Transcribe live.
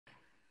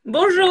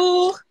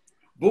Bonjour.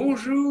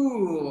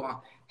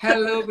 Bonjour.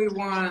 Hello,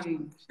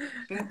 everyone.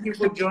 Thank you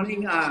for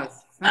joining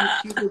us.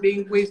 Thank you for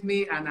being with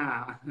me,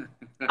 Anna.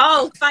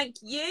 Oh, thank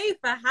you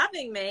for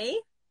having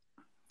me.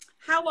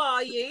 How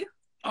are you?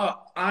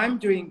 Oh, I'm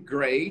doing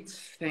great.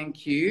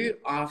 Thank you.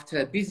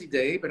 After a busy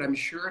day, but I'm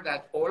sure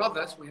that all of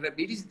us, we had a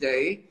busy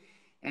day.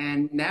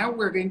 And now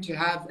we're going to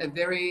have a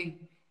very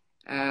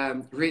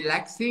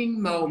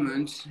relaxing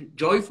moment,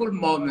 joyful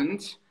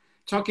moment,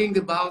 talking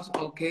about,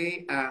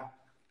 okay,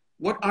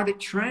 what are the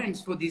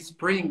trends for this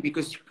spring?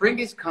 Because spring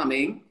is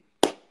coming.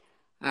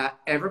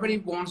 Everybody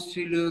wants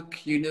to look,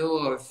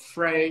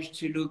 fresh,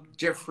 to look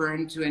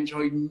different, to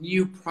enjoy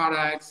new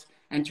products,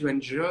 and to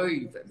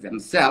enjoy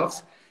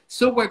themselves.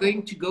 So we're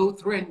going to go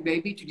through and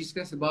maybe to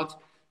discuss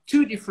about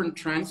two different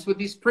trends for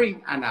this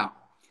spring, Anna.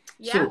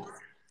 Yeah. So,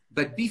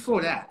 but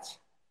before that,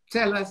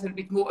 tell us a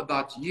bit more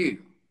about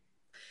you.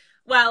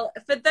 Well,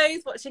 for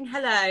those watching,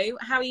 hello.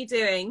 How are you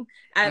doing?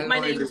 My Hello,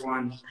 name's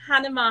everyone.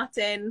 Hannah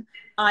Martin.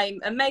 I'm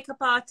a makeup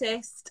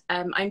artist.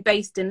 I'm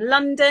based in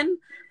London,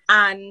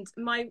 and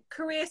my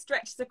career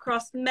stretches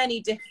across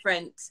many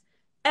different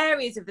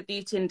areas of the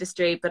beauty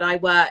industry. But I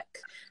work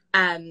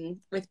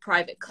with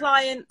private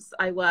clients.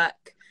 I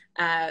work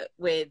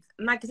with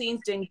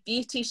magazines doing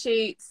beauty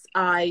shoots.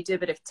 I do a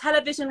bit of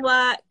television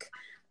work.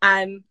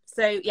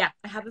 So yeah,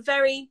 I have a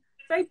very,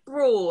 very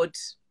broad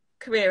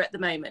career at the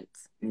moment.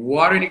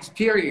 What an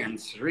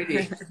experience,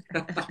 really.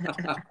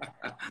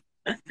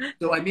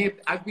 So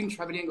I've been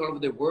traveling all over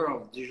the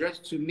world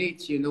just to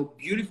meet,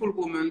 beautiful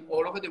women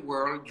all over the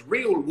world,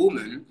 real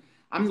women.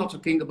 I'm not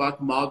talking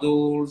about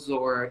models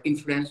or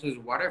influencers,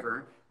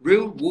 whatever,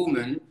 real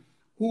women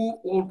who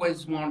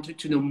always wanted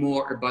to know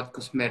more about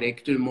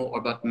cosmetic, to know more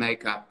about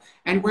makeup.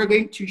 And we're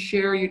going to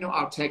share,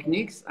 our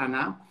techniques,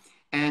 Anna,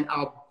 and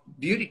our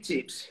beauty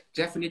tips,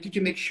 definitely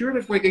to make sure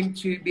that we're going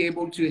to be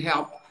able to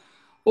help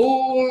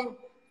all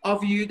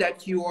of you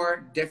that you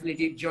are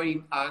definitely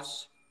joining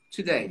us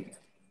today.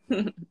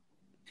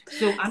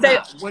 So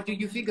Anna, what do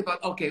you think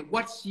about, okay,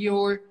 what's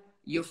your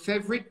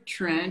favorite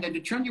trend and the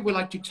trend you would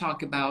like to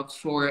talk about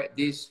for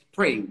this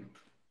spring?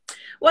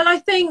 Well, I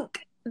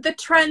think the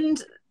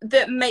trend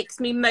that makes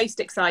me most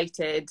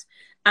excited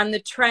and the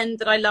trend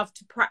that I love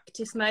to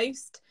practice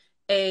most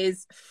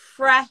is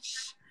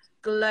fresh,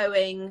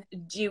 glowing,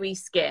 dewy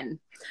skin.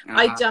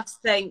 I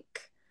just think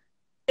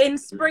in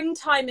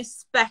springtime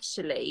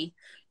especially,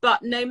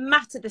 but no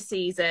matter the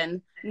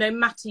season, no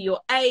matter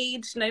your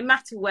age, no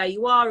matter where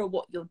you are or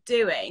what you're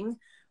doing,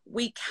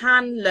 we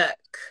can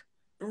look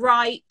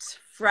bright,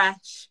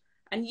 fresh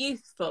and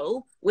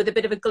youthful with a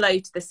bit of a glow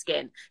to the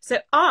skin. So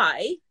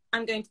I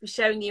am going to be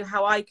showing you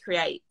how I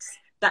create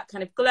that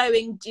kind of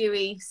glowing,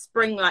 dewy,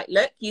 spring-like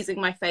look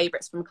using my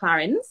favourites from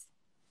Clarins.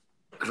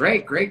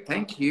 Great, great,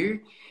 thank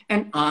you.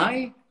 And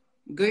I'm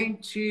going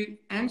to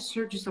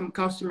answer to some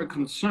customer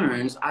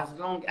concerns as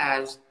long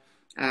as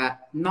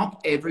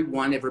not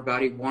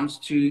everybody wants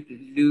to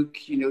look,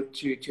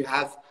 to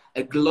have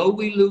a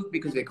glowy look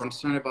because they're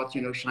concerned about,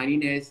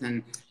 shininess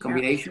and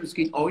combination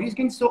skin, oily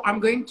skin. So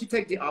I'm going to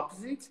take the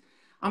opposite.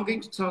 I'm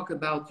going to talk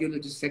about,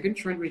 the second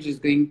trend, which is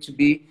going to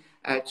be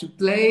to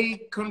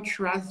play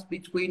contrast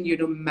between,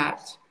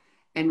 matte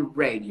and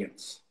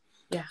radiance.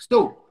 Yeah.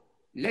 So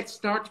let's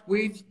start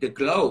with the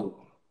glow.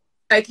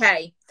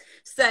 Okay.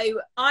 So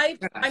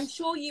I'm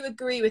sure you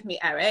agree with me,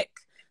 Eric,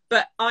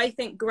 but I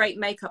think great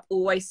makeup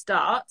always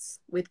starts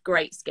with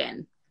great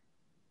skin.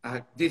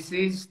 This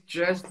is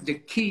just the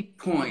key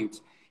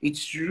point.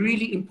 It's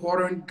really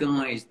important,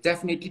 guys,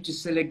 definitely to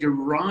select the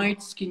right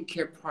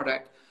skincare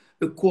product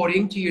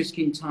according to your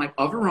skin type.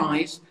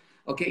 Otherwise,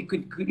 okay, it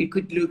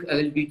could look a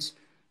little bit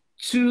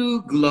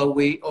too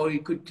glowy, or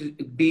it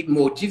could be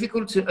more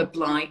difficult to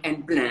apply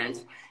and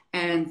blend,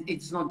 and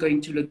it's not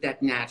going to look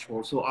that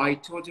natural. So I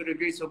totally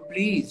agree. So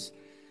please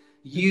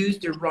use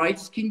the right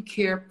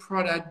skincare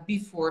product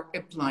before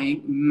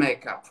applying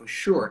makeup for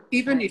sure.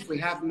 Even if we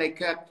have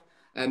makeup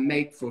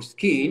made for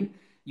skin,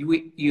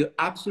 you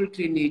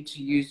absolutely need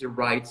to use the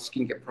right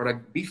skincare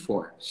product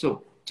before.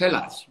 So tell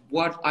us,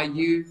 what are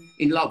you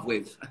in love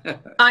with?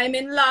 I'm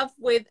in love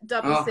with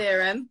double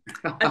serum.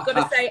 I've got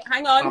to say,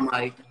 hang on.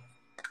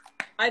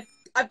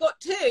 I've got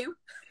two.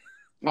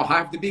 Oh, I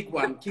have the big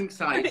one, king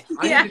size.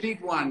 I Yeah. need the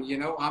big one,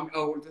 I'm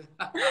old.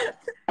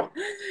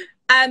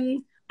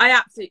 I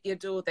absolutely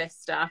adore this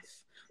stuff.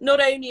 Not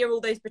only are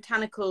all those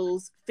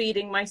botanicals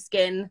feeding my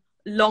skin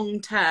long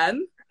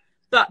term,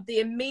 but the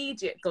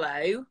immediate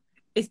glow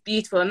is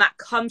beautiful. And that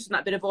comes from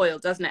that bit of oil,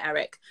 doesn't it,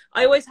 Eric?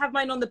 I always have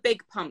mine on the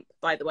big pump,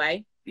 by the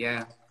way.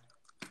 Yeah.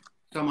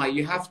 So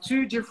you have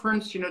two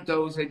different,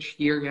 dosage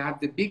here. You have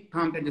the big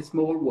pump and the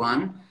small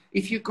one.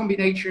 If you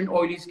combination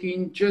oily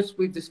skin, just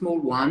with the small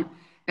one.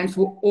 And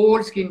for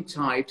all skin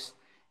types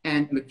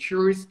and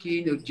mature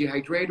skin or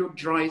dehydrated or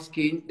dry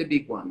skin, the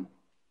big one.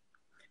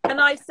 And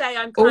I say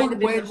I'm kind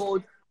of in the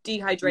more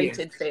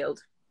dehydrated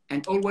field.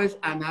 And always,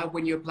 Anna,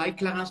 when you apply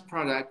Clarins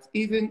product,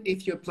 even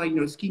if you apply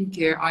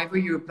skincare, either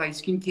you apply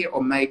skincare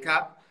or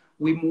makeup,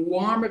 we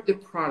warm up the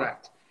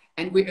product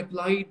and we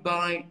apply it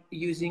by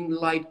using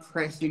light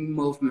pressing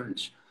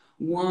movements.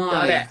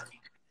 Got it. Why?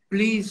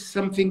 Please,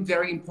 something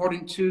very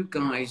important too,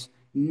 guys.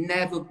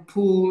 Never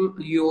pull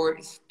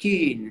your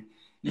skin.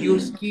 Your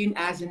skin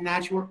has a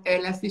natural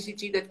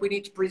elasticity that we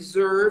need to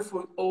preserve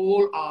for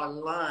all our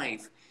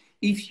life.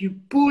 If you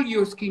pull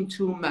your skin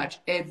too much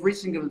every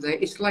single day,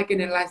 it's like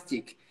an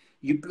elastic.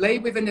 You play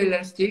with an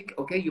elastic,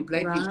 okay? You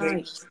play,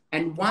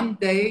 and one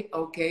day,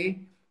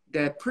 okay,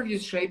 the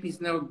previous shape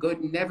is now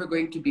good, never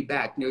going to be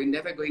back. No,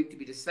 never going to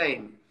be the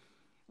same.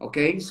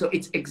 Okay, so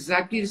it's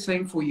exactly the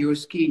same for your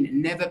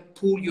skin. Never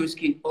pull your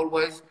skin.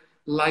 Always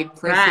light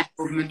pressing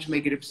movement to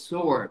make it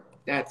absorb.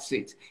 That's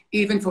it.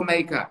 Even for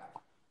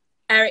makeup.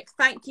 Eric,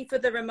 thank you for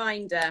the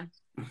reminder.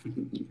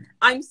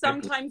 I'm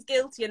sometimes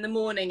guilty in the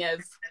morning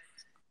of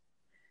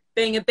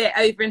being a bit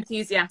over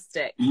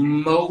enthusiastic.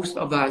 Most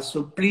of us.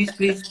 So please,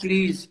 please,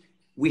 please,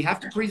 we have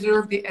to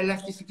preserve the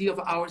elasticity of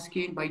our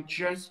skin by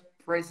just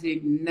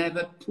pressing,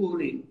 never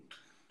pulling.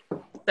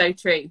 So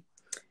true.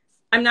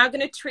 I'm now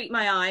going to treat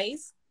my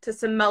eyes to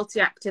some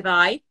multi-active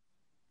eye,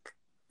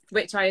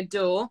 which I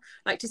adore.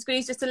 Like to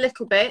squeeze just a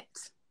little bit,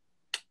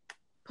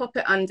 pop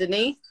it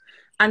underneath,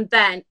 and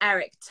then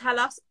Eric, tell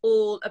us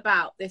all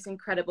about this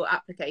incredible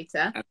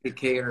applicator.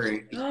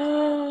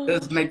 Applicator.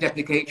 Does make the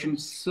application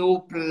so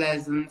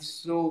pleasant,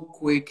 so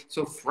quick,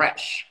 so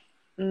fresh.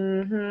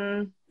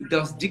 It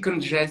does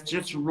decongest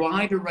just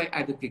right away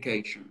at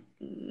application.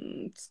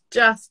 It's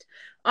just,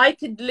 I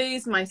could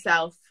lose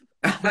myself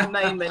for a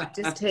moment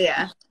just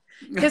here.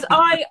 Because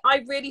I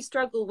really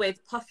struggle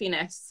with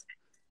puffiness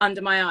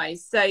under my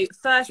eyes. So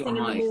first thing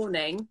in the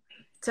morning,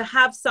 to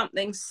have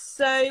something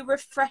so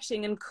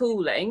refreshing and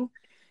cooling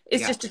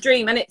is just a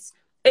dream. And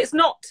it's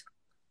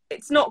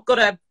not got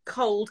a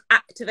cold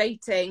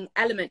activating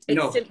element.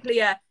 It's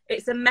simply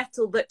it's a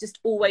metal that just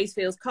always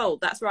feels cold.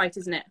 That's right,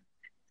 isn't it?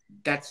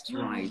 That's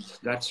right.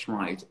 That's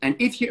right. And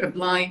if you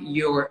apply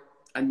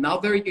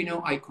another,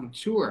 eye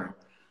contour,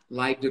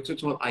 like the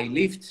Total Eye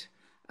Lift,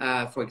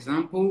 for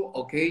example,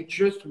 okay,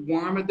 just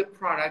warm up the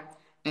product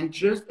and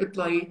just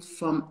apply it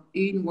from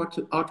inward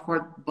to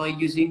outward by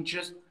using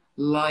just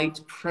light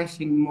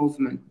pressing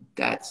movement.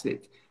 That's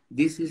it.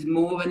 This is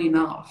more than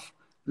enough.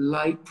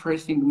 Light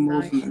pressing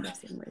movement.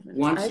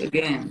 Once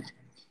again,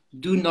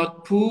 do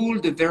not pull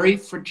the very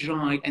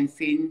fragile and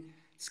thin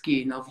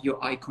skin of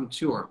your eye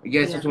contour.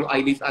 Yes, Total Eye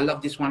Lift. I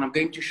love this one. I'm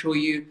going to show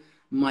you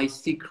my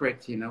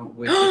secret,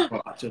 with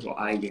Total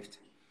Eye Lift.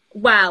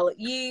 Well,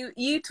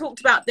 you talked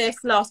about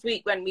this last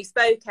week when we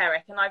spoke,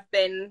 Eric, and I've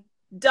been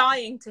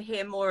dying to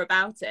hear more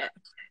about it.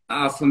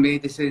 For me,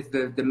 this is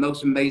the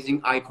most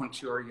amazing eye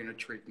contour,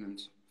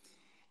 treatment.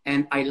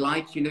 And I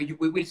like,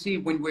 we will see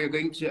when we're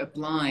going to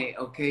apply,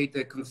 okay,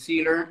 the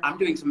concealer. I'm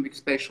doing something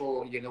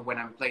special, when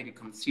I'm applying the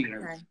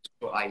concealer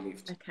for eye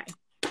lift. Okay.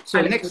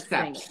 So next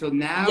step. So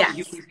now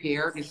you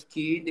prepare the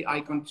skin, the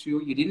eye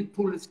contour. You didn't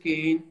pull the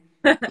skin.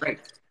 Great.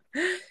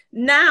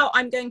 Now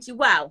I'm going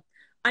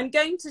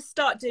to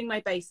start doing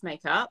my base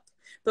makeup.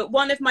 But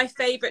one of my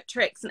favorite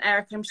tricks, and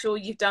Eric, I'm sure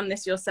you've done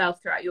this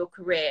yourself throughout your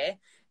career,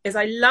 is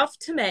I love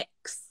to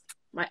mix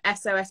my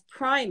SOS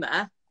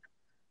Primer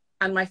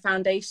and my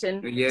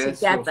foundation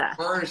together. Of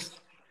course.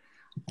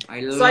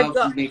 I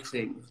love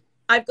mixing.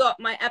 I've got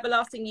my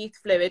Everlasting Youth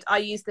Fluid. I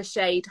use the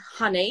shade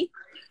Honey,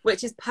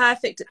 which is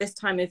perfect at this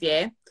time of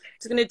year.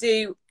 So I'm going to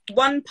do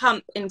one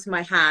pump into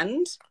my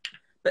hand,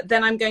 but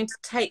then I'm going to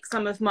take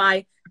some of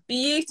my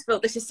beautiful,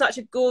 this is such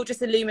a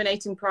gorgeous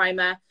illuminating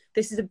primer.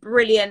 This is a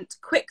brilliant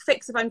quick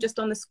fix if I'm just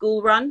on the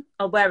school run.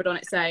 I'll wear it on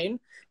its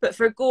own. But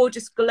for a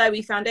gorgeous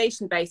glowy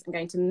foundation base, I'm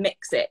going to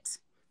mix it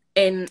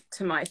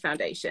into my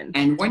foundation.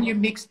 And when you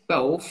mix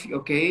both,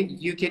 okay,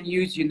 you can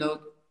use,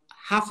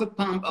 half a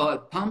pump or a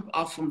pump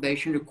of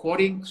foundation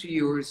according to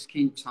your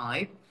skin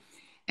type,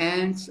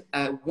 and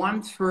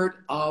 1/3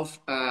 of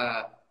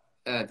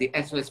the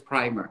SOS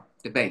Primer,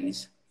 the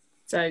base.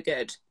 So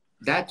good.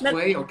 That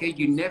way, okay,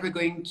 you're never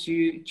going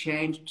to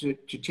change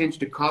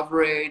the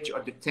coverage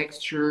or the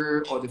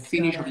texture or the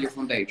finish of your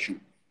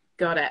foundation.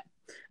 Got it.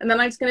 And then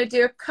I'm just going to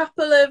do a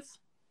couple of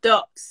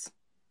dots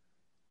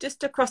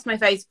just across my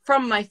face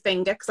from my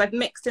finger because I've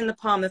mixed in the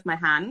palm of my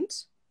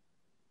hand.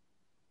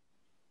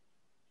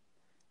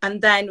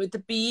 And then with the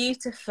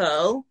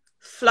beautiful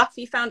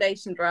fluffy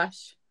foundation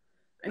brush,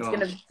 I'm just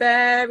going to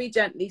very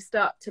gently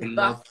start to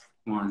buff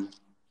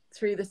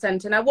through the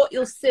center. Now what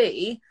you'll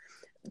see,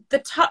 the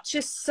touch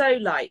is so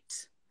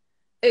light.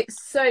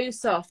 It's so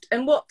soft.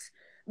 And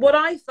what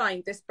I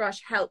find this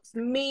brush helps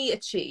me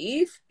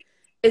achieve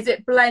is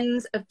it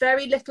blends a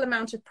very little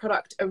amount of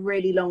product a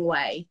really long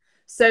way.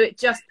 So it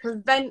just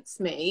prevents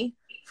me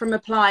from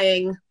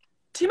applying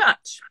too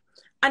much.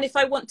 And if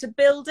I want to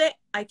build it,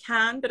 I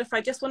can. But if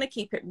I just want to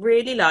keep it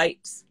really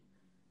light,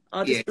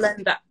 I'll just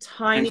blend that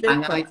tiny bit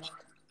of product.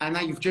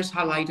 Anna, you've just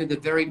highlighted a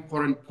very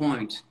important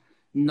point,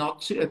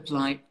 not to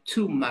apply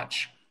too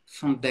much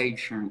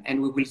foundation.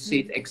 And we will see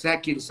it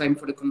exactly the same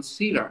for the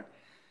concealer.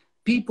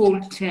 People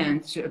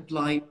tend to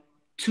apply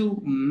too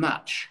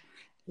much.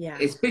 Yeah.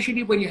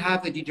 Especially when you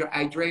have a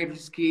dehydrated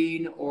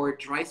skin or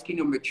dry skin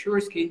or mature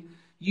skin,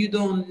 you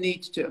don't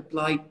need to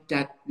apply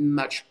that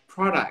much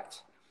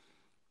product.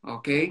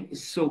 Okay,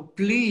 so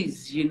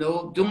please, you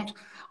know, don't.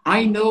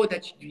 I know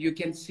that you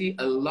can see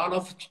a lot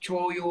of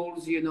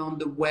tutorials, you know, on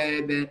the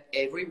web and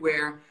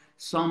everywhere.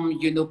 Some,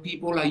 you know,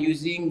 people are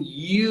using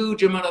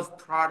huge amount of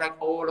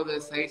product all over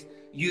the face.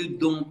 You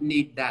don't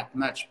need that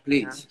much, Yeah.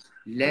 please.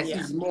 Less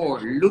Yeah. is more.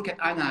 Look at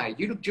Anna.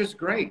 You look just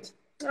great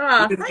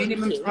Ah, with a thank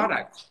minimum you.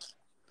 product.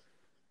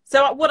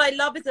 So what I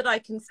love is that I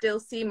can still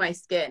see my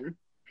skin.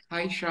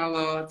 Hi,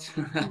 Charlotte.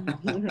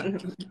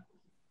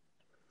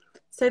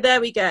 So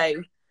there we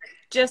go.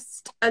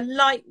 Just a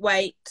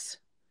lightweight,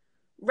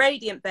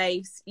 radiant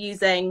base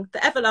using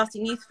the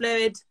Everlasting Youth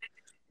Fluid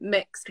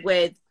mixed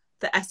with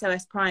the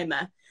SOS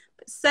Primer.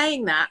 But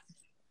saying that,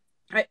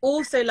 I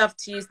also love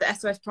to use the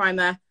SOS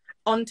Primer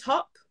on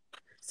top.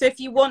 So if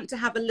you want to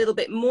have a little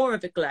bit more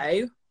of a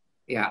glow,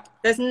 Yeah,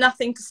 there's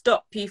nothing to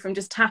stop you from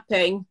just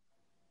tapping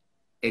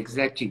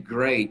exactly.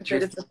 Great. a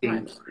bit of Just the think.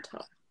 primer on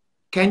top.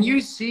 Can you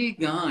see,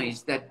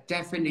 guys, that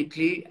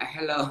definitely,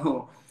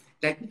 hello,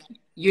 that,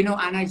 you know,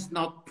 Anna is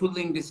not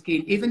pulling the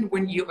skin. Even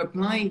when you're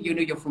applying, you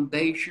know, your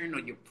foundation or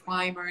your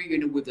primer, you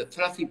know, with a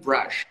fluffy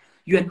brush,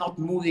 you are not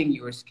moving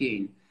your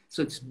skin.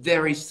 So it's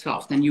very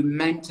soft and you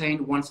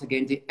maintain, once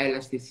again, the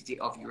elasticity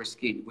of your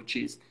skin, which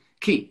is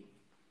key.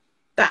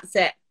 That's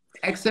it.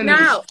 Excellent.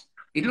 Now,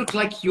 it looks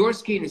like your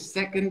skin is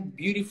second,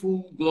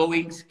 beautiful,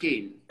 glowing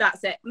skin.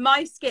 that's it.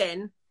 My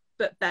skin,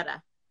 but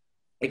better.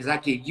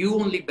 Exactly. You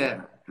only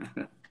better.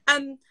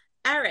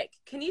 Eric,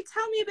 can you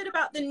tell me a bit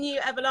about the new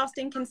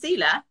Everlasting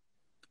Concealer?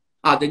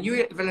 The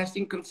new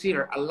Everlasting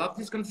Concealer. I love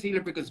this concealer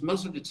because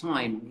most of the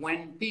time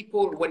when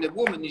a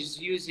woman is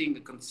using the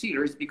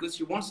concealer, it's because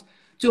she wants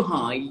to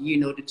hide, you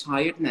know, the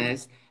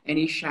tiredness,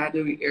 any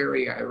shadowy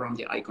area around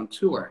the eye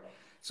contour.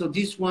 So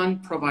this one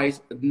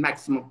provides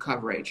maximum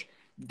coverage.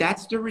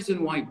 That's the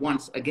reason why,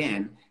 once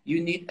again,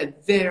 you need a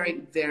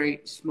very,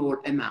 very small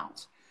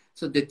amount.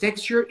 So the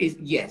texture is,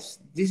 yes,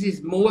 this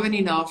is more than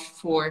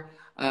enough for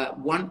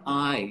one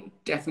eye,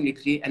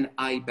 definitely an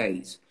eye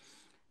base.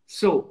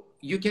 So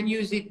you can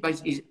use it by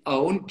its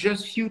own,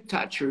 just few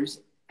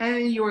touches,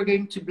 and you're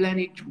going to blend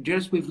it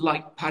just with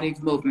light patting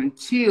movement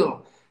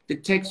till the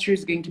texture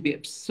is going to be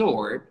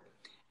absorbed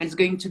and it's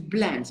going to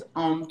blend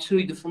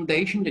onto the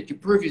foundation that you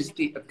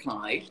previously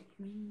applied.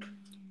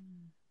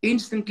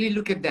 Instantly,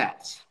 look at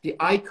that. The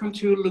eye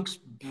contour looks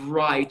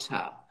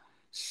brighter,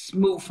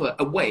 smoother,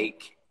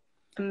 awake.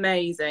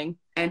 Amazing.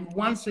 And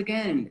once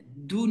again,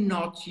 do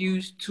not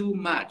use too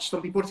much.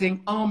 Some people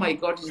think, oh my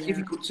God, it's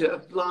difficult to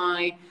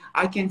apply.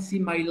 I can see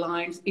my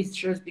lines. It's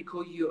just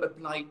because you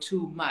apply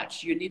too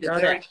much. You need a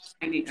very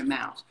tiny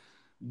amount.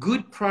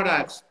 Good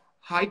products,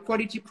 high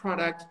quality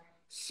product,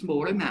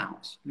 small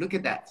amount. Look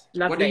at that.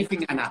 Lovely. What do you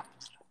think, Anna?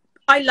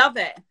 I love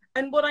it.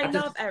 And what I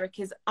love, Eric,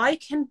 is I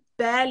can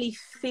barely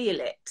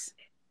feel it.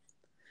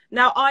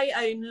 Now, I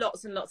own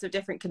lots and lots of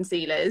different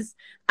concealers,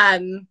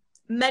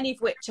 many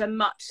of which are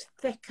much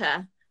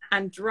thicker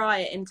and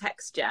drier in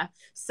texture.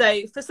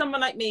 So for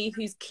someone like me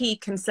whose key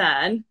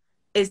concern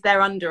is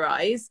their under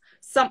eyes,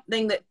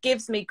 something that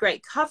gives me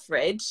great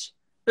coverage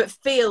but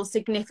feels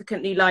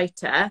significantly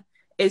lighter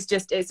is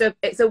just,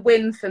 it's a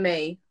win for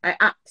me. I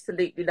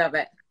absolutely love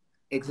it.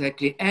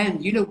 Exactly.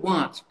 And you know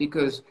what?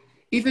 Because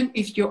even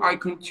if your eye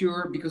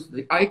contour, because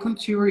the eye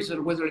contour is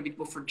always a little bit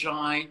more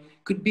fragile,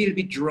 could be a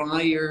bit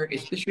drier,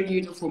 especially,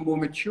 you know, for more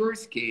mature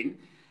skin,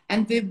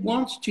 and they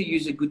want to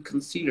use a good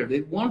concealer.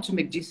 They want to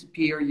make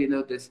disappear, you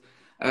know, this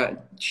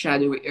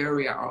shadowy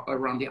area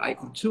around the eye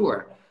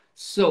contour.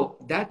 So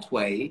that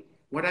way,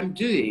 what I'm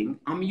doing,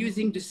 I'm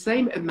using the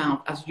same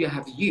amount as you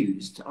have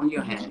used on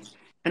your hand,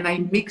 and I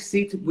mix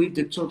it with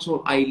the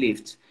Total Eye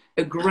Lift.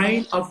 A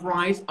grain of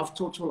rice of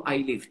Total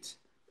Eye Lift.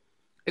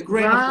 A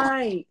grain of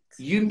rice.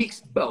 You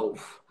mix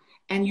both,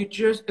 and you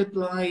just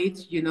apply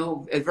it, you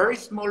know, a very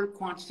small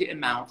quantity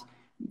amount,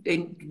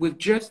 and with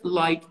just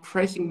light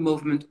pressing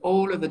movement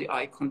all over the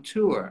eye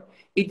contour.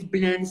 It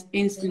blends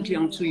instantly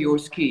onto your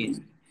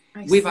skin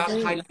without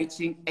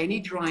highlighting any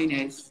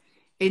dryness,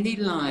 any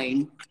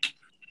line,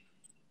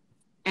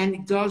 and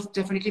it does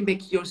definitely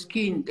make your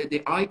skin,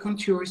 the eye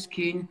contour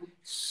skin,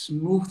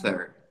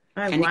 smoother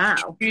and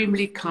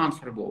extremely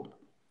comfortable.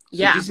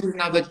 So this is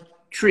another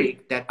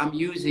trick that I'm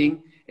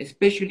using,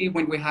 especially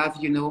when we have,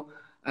 you know,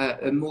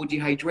 a more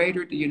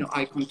dehydrated, you know,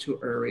 eye contour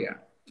area.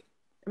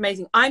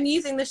 Amazing. I'm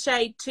using the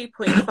shade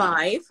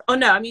 2.5. Oh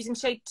no, I'm using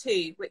shade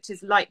 2, which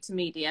is light to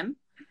medium.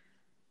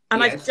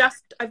 And I've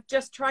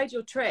just tried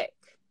your trick.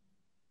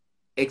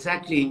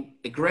 Exactly.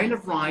 A grain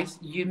of rice,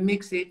 you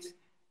mix it,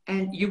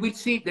 and you will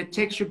see the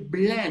texture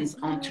blends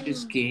onto the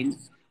skin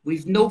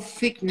with no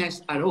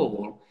thickness at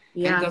all.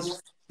 And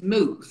does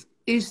smooth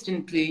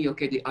instantly,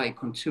 okay, the eye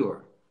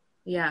contour.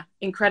 Yeah,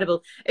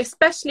 incredible.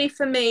 Especially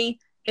for me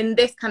in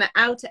this kind of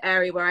outer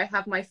area where I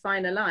have my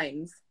finer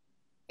lines.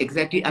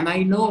 Exactly. And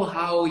I know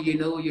how, you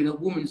know,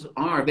 women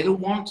are. They don't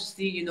want to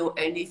see, you know,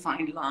 any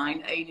fine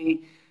line,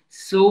 any.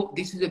 So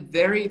this is a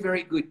very,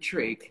 very good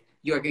trick.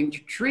 You are going to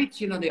treat,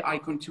 you know, the eye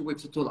contour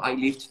with Total Eye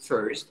Lift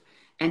first,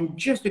 and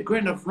just a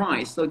grain of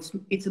rice. So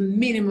it's a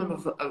minimum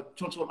of a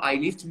Total Eye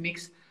Lift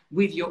mixed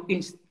with your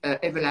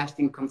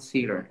everlasting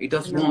concealer. It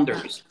does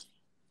wonders.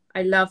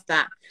 I love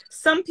that.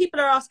 Some people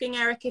are asking,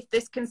 Eric, if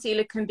this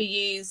concealer can be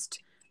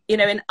used, you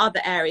know, in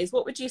other areas.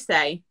 What would you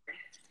say?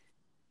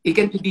 It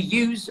can be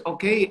used,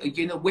 okay,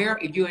 you know, where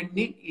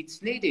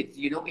it's needed.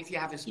 You know, if you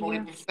have a small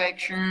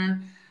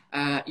imperfection,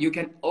 you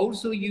can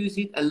also use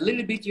it a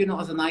little bit, you know,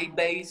 as an eye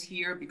base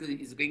here, because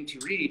it's going to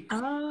really,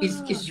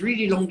 it's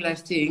really long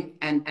lasting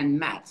and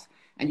matte.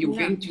 And you're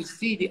going to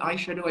see the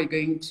eyeshadow are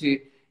going to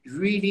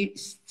really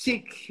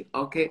stick,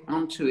 okay,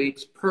 onto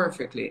it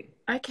perfectly.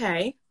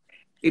 Okay.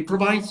 It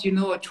provides, you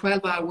know,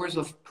 12 hours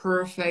of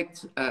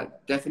perfect,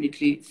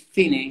 definitely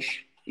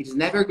finish. It's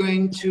never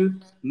going to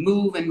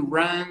move and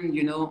run,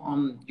 you know,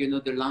 on, you know,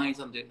 the lines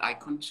on the eye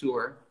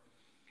contour.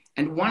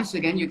 And once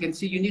again, you can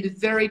see you need a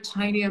very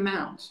tiny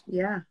amount.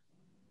 Yeah.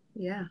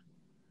 Yeah.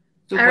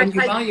 So Eric, when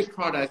you buy a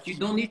product, you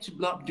don't need to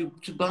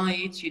buy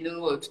it, you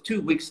know,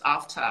 2 weeks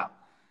after.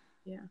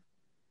 Yeah.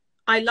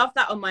 I love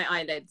that on my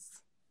eyelids.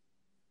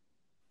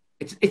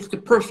 It's the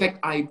perfect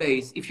eye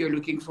base. If you're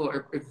looking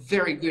for a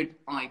very good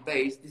eye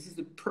base, this is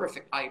the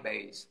perfect eye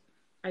base.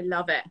 I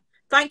love it.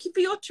 Thank you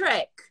for your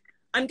trick.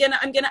 I'm gonna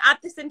add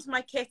this into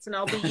my kit and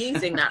I'll be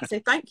using that.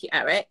 So thank you,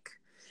 Eric.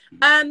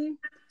 I'm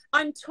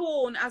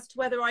torn as to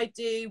whether I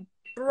do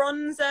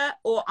bronzer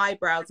or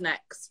eyebrows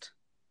next.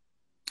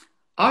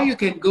 Or you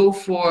can go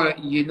for,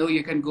 you know,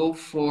 you can go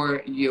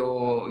for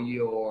your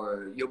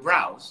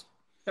brows.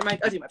 So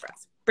I'll do my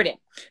brows.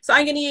 Brilliant. So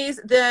I'm going to use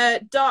the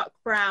dark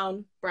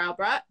brown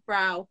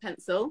brow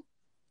pencil.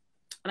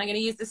 And I'm going to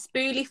use the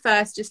spoolie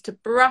first just to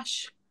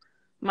brush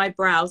my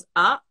brows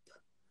up.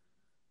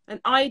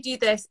 And I do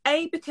this,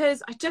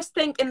 because I just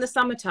think in the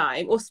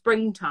summertime or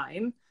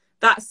springtime,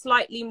 that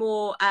slightly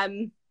more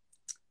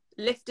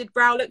lifted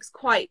brow looks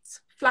quite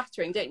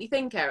flattering, don't you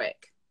think,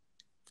 Eric?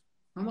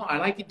 No, I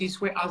like it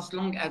this way, as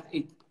long as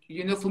it,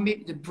 you know, for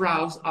me, the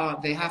brows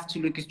they have to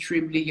look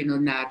extremely, you know,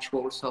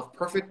 natural, so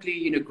perfectly,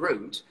 you know,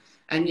 groomed.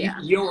 And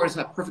yours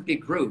are perfectly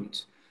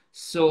groomed.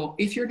 So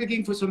if you're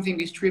looking for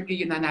something extremely,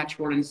 you know,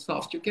 natural and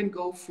soft, you can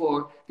go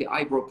for the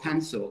eyebrow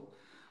pencil.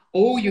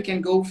 Or you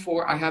can go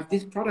for, I have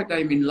this product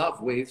I'm in love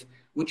with,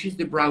 which is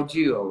the Brow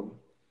Duo.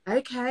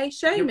 Okay,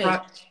 show me.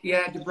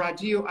 The Brow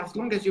Duo, as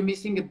long as you're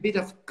missing a bit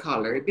of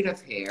color, a bit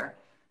of hair.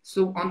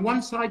 So on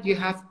one side you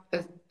have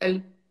a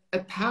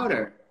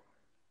powder,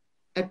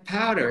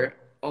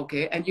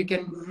 okay, and you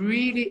can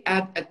really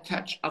add a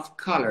touch of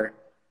color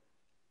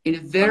in a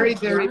very,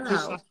 very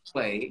precise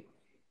way.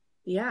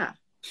 Yeah.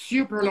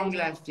 Super long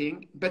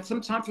lasting, but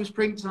sometimes for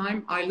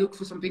springtime, I look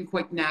for something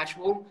quite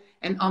natural.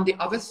 And on the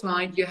other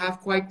side, you have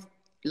quite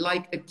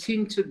like a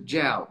tinted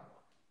gel.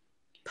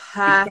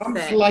 Perfect. It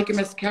comes like a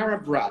mascara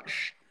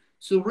brush.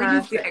 So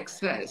remove the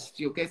excess,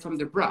 okay, from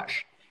the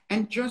brush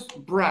and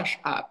just brush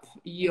up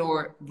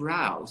your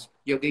brows.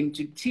 You're going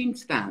to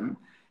tint them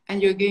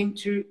and you're going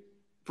to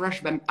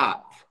brush them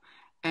up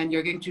and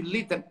you're going to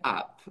lift them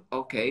up,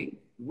 okay,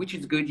 which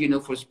is good, you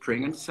know, for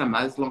spring and summer,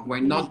 as long as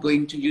we're not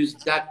going to use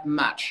that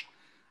much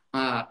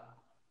color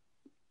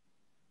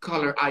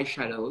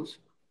eyeshadows.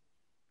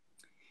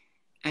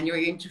 And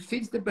you're going to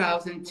fix the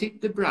brows and tip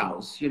the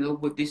brows, you know,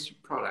 with this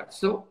product.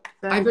 So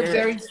I'm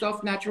very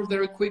soft, natural,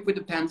 very quick with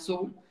the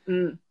pencil.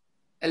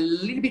 A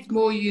little bit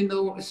more, you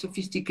know,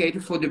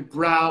 sophisticated for the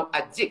brow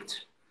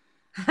addict.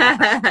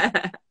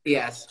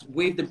 Yes,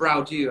 with the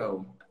Brow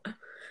Duo.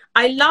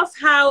 I love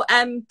how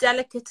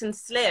delicate and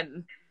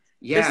slim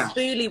the Yeah.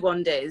 spoolie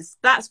wand is.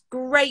 That's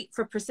great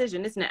for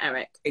precision, isn't it,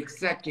 Eric?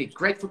 Exactly.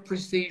 Great for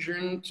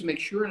precision, to make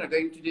sure I'm not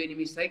going to do any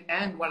mistake.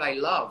 And what I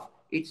love,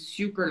 it's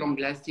super long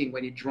lasting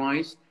when it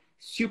dries.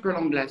 Super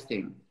long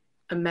lasting.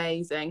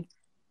 Amazing.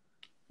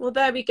 Well,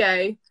 there we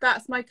go.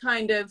 That's my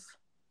kind of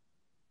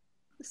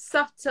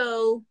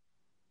subtle,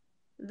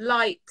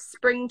 light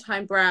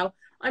springtime brow.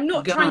 I'm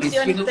not trying to do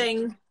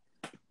anything.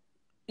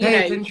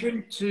 Pay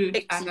attention to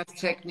Anna's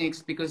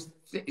techniques, because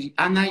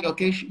Anna,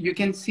 okay, you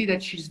can see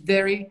that she's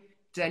very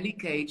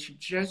delicate. She's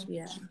just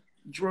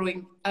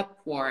drawing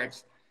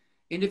upwards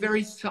in a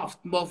very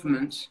soft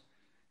movement.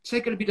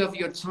 Take a little bit of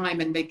your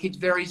time and make it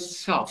very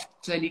soft,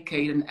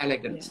 delicate, and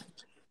elegant.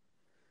 Yeah.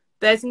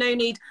 There's no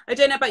need. I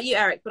don't know about you,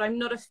 Eric, but I'm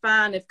not a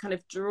fan of kind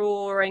of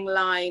drawing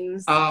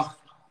lines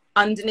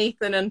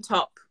underneath and on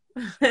top.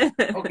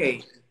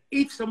 Okay.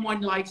 If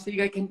someone likes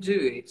it, I can do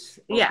it.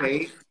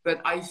 Okay.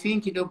 But I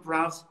think, you know,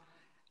 brows,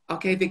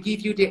 okay, they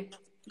give you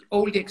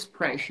all the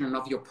expression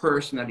of your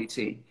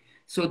personality.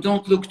 So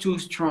don't look too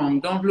strong.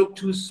 Don't look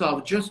too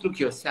soft. Just look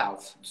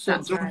yourself. So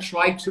don't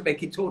try to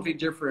make it totally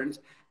different,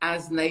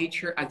 as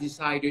nature has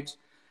decided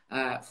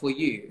for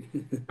you.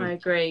 I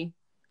agree.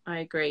 I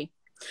agree.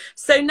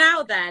 So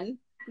now then,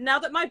 now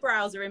that my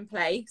brows are in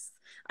place,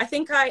 I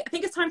think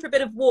it's time for a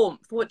bit of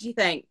warmth. What do you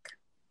think?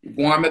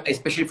 Warm up,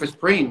 especially for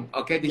spring.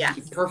 Okay, this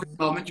is the perfect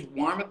moment to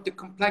warm up the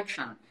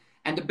complexion.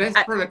 And the best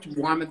product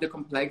to warm up the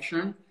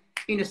complexion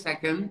in a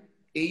second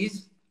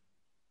is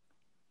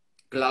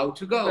Glow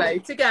to Go. Glow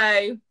to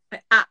Go.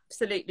 I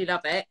absolutely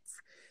love it.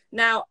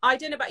 Now, I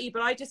don't know about you,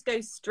 but I just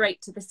go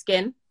straight to the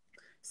skin.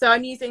 So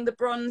I'm using the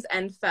bronze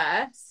end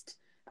first.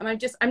 And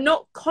I'm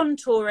not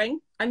contouring.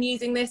 I'm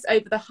using this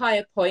over the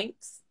higher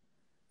points.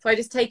 So I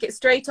just take it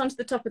straight onto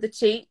the top of the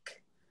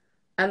cheek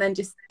and then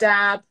just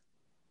dab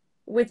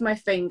with my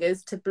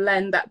fingers to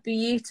blend that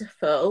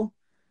beautiful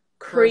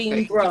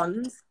cream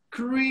bronze.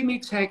 Creamy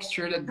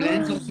texture that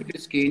blends onto the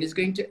skin is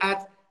going to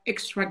add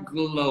extra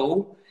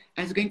glow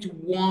and it's going to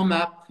warm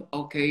up,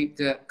 okay,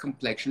 the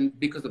complexion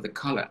because of the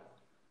color.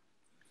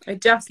 I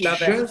just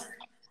love it. Just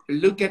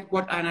look at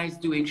what Anna is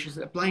doing. She's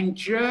applying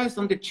just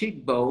on the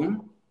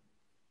cheekbone.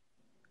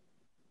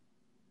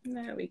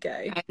 There we go.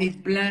 And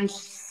it blends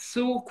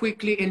so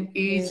quickly and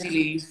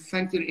easily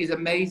thanks to its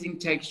amazing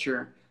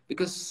texture,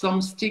 because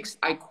some sticks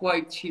are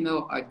quite, you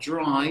know, are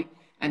dry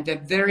and they're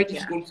very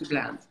difficult to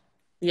blend.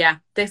 Yeah,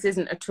 this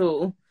isn't at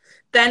all.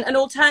 Then an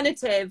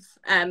alternative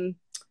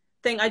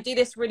thing, I do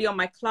this really on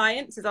my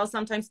clients, is I'll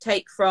sometimes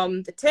take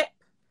from the tip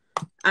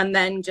and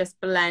then just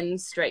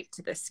blend straight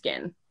to the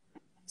skin.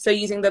 So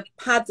using the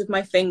pads of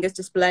my fingers,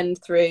 just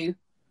blend through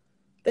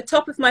the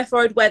top of my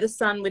forehead where the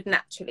sun would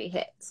naturally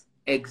hit.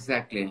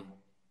 Exactly.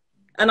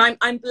 And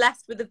I'm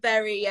blessed with a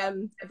very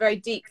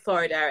deep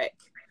forehead, Eric.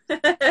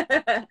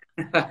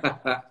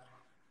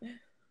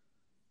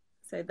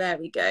 So there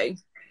we go.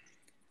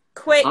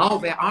 Quick. Oh,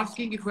 they're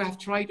asking if we have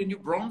tried a new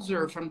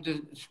bronzer from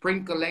the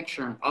spring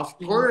collection. Of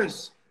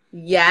course.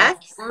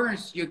 Yes. Of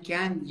course, you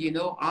can, you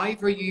know,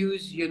 either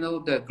use, you know,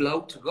 the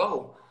Glow to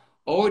Go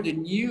or the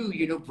new,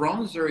 you know,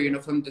 bronzer, you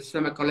know, from the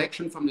summer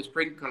collection, from the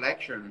spring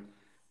collection.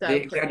 So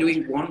they're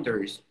doing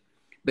wonders.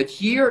 But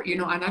here, you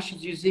know, Anna,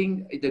 she's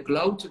using the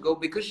Glow to Go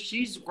because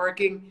she's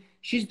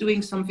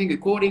doing something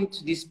according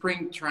to the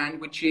spring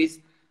trend, which is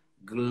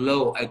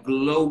glow, a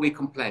glowy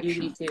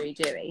complexion.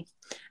 Dewy.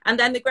 And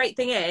then the great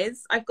thing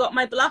is, I've got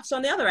my blush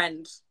on the other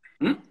end.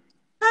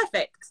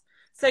 Perfect.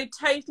 So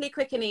totally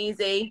quick and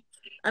easy.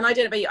 And I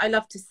don't know about you, I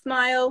love to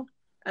smile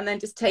and then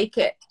just take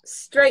it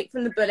straight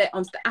from the bullet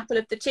onto the apple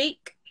of the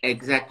cheek.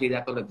 Exactly, the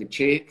apple of the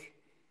cheek.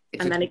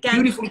 It's and then a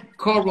again, beautiful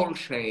coral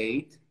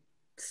shade.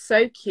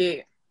 So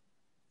cute.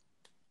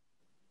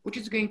 Which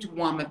is going to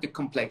warm up the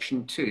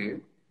complexion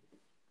too.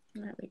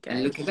 There we go.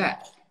 And look at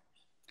that.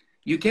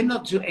 You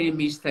cannot do any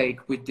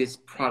mistake with this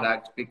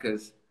product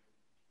because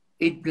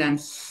it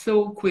blends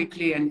so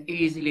quickly and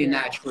easily,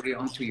 naturally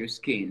onto your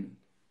skin.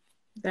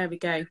 There we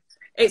go.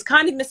 It's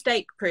kind of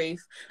mistake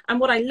proof.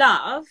 And what I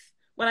love,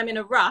 when I'm in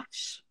a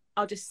rush,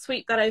 I'll just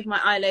sweep that over my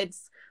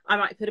eyelids. I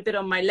might put a bit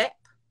on my lip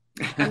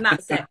and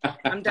that's it.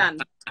 I'm done.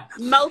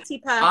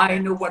 Multi-purpose. I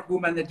know what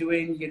women are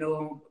doing, you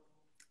know,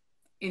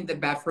 in the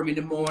bathroom in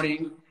the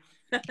morning.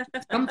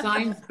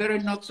 Sometimes better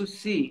not to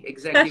see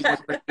exactly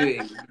what we're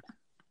doing.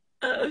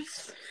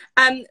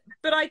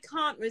 But I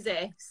can't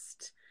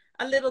resist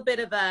a little bit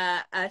of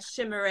a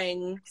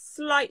shimmering,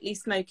 slightly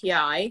smoky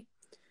eye.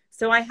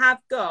 So I have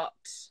got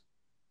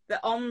the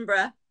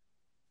Ombre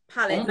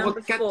palette,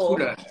 number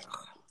 4.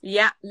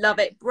 Yeah, love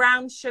it.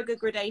 Brown sugar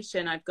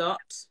gradation I've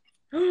got.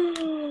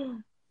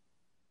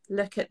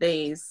 Look at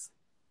these.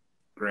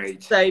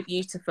 Great. So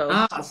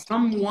beautiful.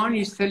 Someone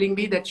is telling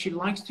me that she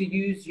likes to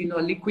use, you know,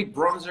 a liquid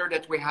bronzer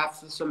that we have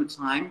for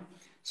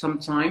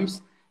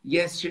sometimes.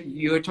 Yes,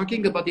 you're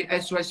talking about the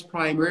SOS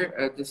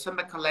Primer, the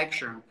summer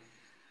collection.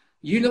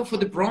 You know, for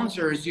the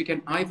bronzers, you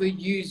can either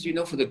use, you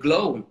know, for the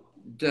Glow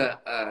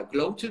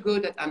to Go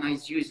that Anna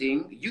is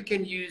using. You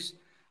can use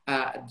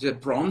the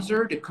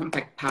bronzer, the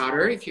compact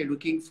powder, if you're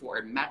looking for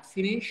a matte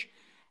finish.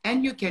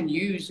 And you can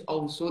use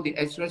also the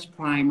SOS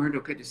Primer,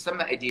 the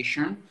summer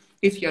edition,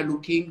 if you're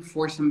looking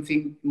for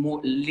something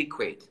more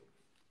liquid.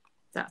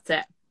 That's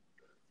it.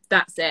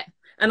 That's it.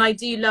 And I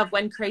do love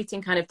when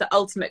creating kind of the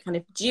ultimate kind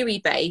of dewy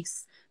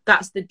base.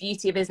 That's the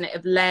beauty of, isn't it,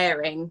 of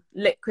layering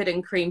liquid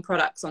and cream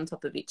products on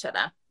top of each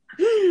other.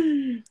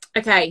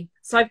 Okay,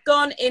 so I've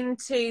gone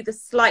into the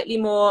slightly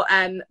more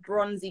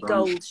bronzy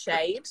gold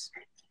shade.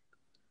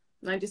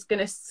 And I'm just going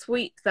to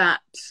sweep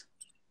that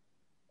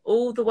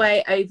all the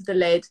way over the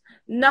lid.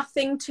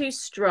 Nothing too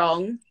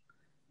strong.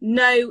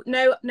 No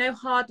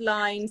hard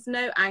lines,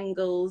 no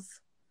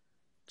angles.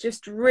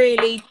 Just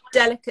really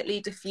delicately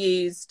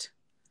diffused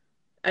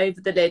over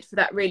the lid for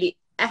that really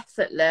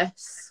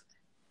effortless.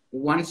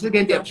 Once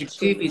again, the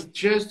objective is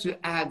just to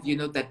add, you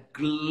know, that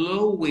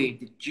glowy,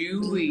 the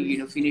dewy, you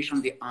know, finish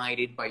on the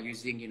eyelid by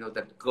using, you know,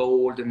 that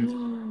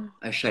golden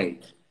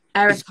shade.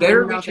 Eric, it's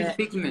very rich in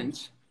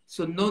pigment,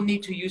 so no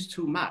need to use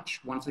too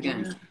much. Once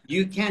again,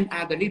 you can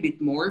add a little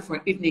bit more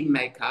for evening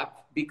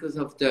makeup because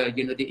of the,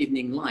 you know, the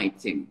evening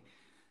lighting.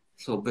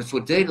 So, but for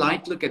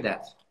daylight, look at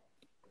that.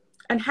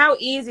 And how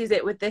easy is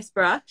it with this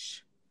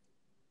brush?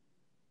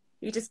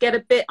 You just get a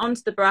bit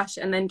onto the brush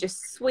and then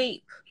just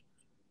sweep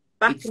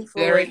back and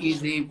forward. Very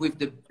easy with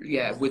the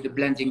with the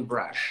blending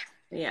brush.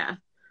 Yeah,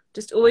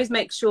 just always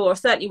make sure,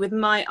 certainly with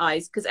my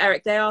eyes, because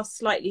Eric, they are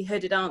slightly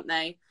hooded, aren't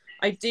they?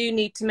 I do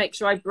need to make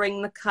sure I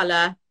bring the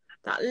colour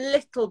that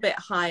little bit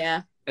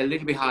higher. A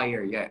little bit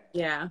higher, yeah.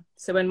 Yeah,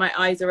 so when my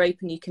eyes are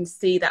open, you can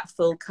see that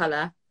full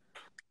colour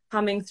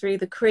coming through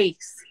the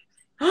crease.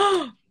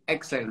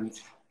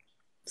 Excellent.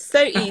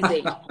 So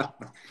easy.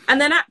 And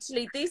then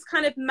actually these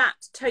kind of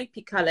matte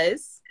taupey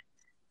colours,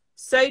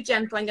 So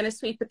gentle. I'm going to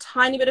sweep a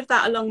tiny bit of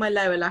that along my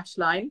lower lash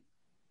line,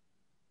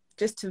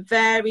 just to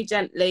very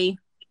gently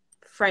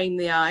frame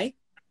the eye.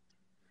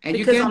 And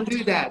you can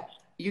do that.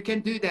 You can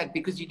do that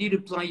because you did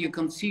apply your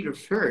concealer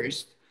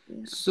first.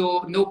 Yeah.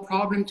 So no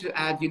problem to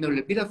add, you know,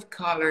 a bit of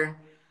color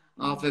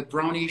of a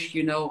brownish,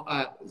 you know,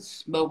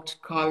 smoked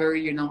color,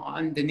 you know,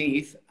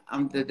 underneath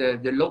under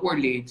the lower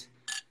lid,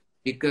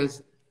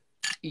 because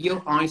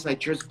your eyes are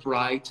just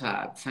bright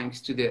thanks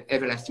to the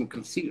everlasting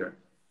concealer.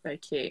 So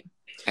cute.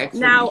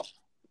 Excellent. Now,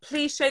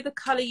 please show the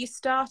color you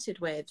started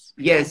with.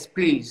 Yes,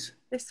 please.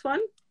 This one?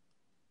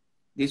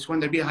 This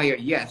one a bit higher.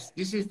 Yes,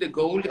 this is the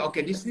gold.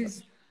 Okay, this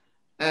is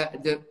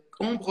the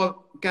Ombre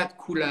 4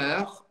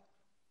 couleurs,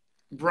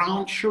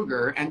 brown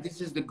sugar, and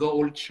this is the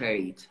gold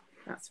shade.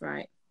 That's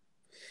right.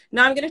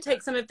 Now I'm going to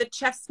take some of the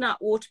Chestnut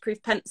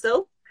waterproof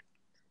pencil.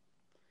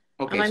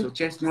 Okay, so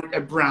Chestnut, a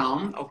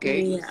brown,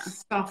 okay, yeah.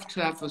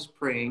 Softer for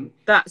spring.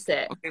 That's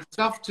it. Okay,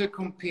 softer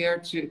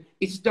compared to,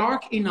 it's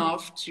dark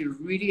enough to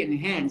really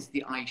enhance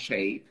the eye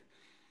shape,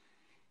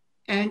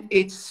 and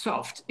it's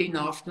soft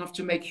enough not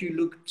to make you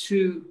look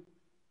too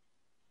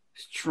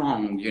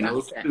strong, you know.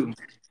 Too.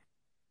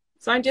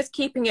 So I'm just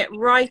keeping it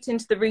right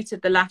into the root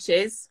of the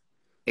lashes.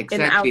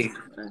 Exactly. In the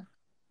outer corner.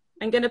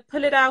 I'm going to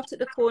pull it out at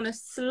the corner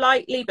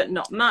slightly, but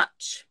not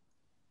much.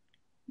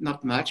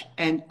 Not much.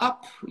 And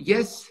up,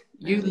 yes,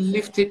 you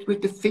lift it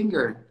with the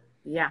finger.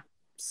 Yeah.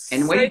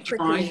 And when it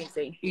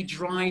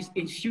dries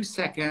in a few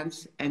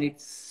seconds, and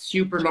it's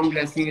super long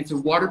lasting. It's a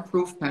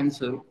waterproof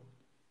pencil.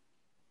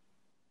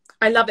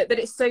 I love it, but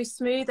it's so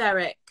smooth,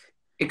 Eric.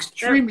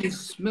 Extremely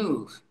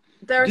smooth.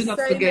 There are so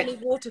many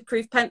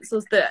waterproof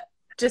pencils that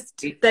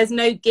just, there's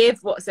no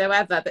give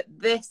whatsoever, but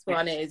this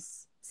one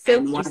is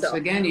silky. And once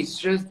again, it's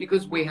just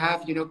because we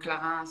have, you know,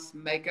 Clarins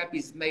makeup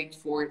is made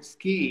for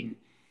skin.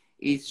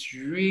 It's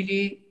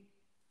really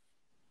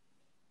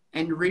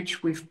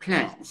enriched with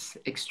plants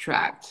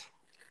extract.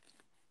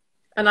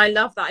 And I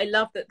love that. I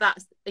love that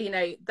that's, you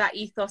know, that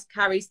ethos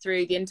carries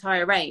through the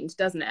entire range,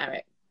 doesn't it,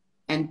 Eric?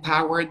 And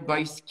powered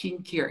by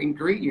skincare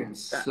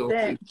ingredients. That's so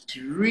it's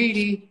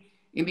really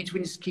in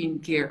between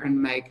skincare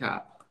and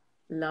makeup.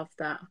 Love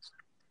that.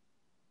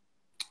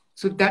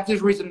 So that's the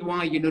reason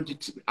why, you know,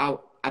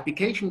 our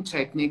application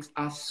techniques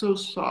are so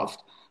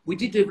soft. We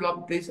did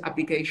develop these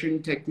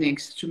application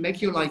techniques to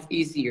make your life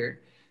easier,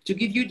 to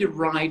give you the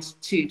right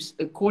tips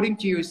according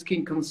to your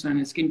skin concern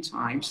and skin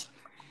types,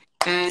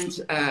 and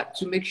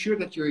to make sure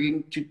that you're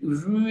going to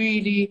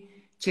really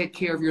take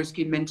care of your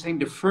skin, maintain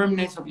the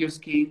firmness of your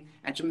skin,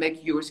 and to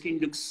make your skin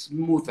look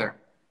smoother.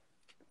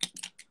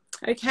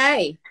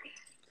 Okay.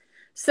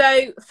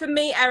 So for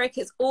me, Eric,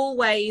 it's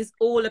always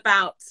all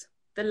about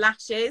the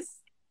lashes.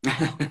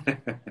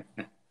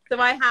 So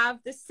I have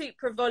the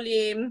Super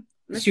Volume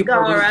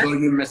mascara. Super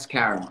Volume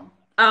mascara.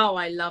 Oh,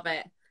 I love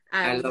it.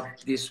 I love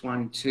this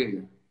one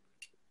too.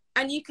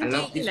 And you can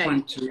love this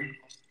one too.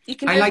 You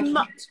can do as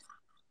much.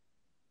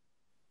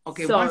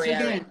 Okay, once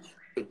again,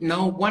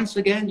 once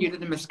again, you know,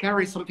 the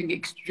mascara is something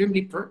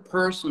extremely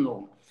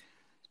personal.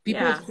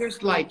 People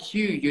just like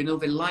you know,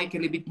 they like a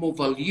little bit more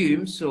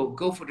volume, so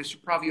go for the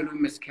Super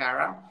Volume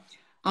mascara.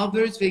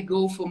 Others, they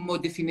go for more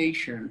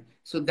definition.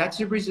 So that's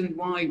the reason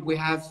why we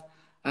have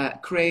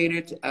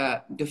created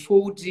the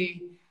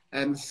 4D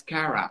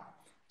mascara,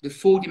 the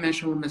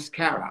 4-dimensional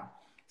mascara.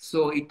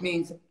 So it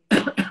means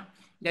that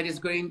it's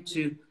going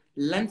to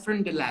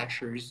lengthen the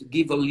lashes,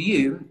 give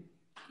volume,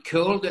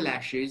 curl the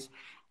lashes,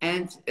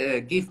 and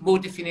give more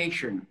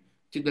definition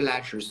to the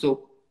lashes.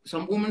 So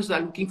some women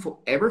are looking for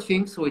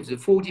everything, so it's a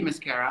 4D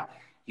mascara.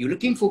 You're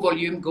looking for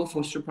volume, go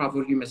for Super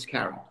Volume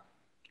mascara.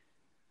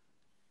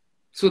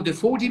 So the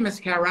 4D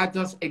mascara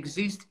does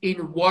exist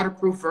in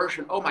waterproof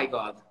version. Oh my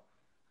God.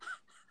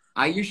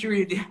 Are you sure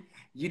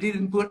you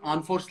didn't put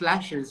on false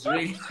lashes,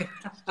 really?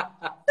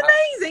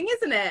 Amazing,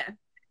 isn't it?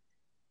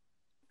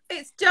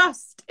 It's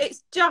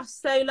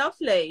just so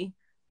lovely.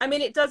 I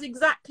mean, it does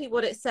exactly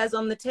what it says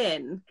on the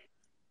tin.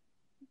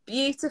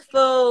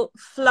 Beautiful,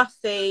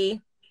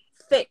 fluffy,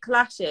 thick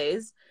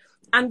lashes.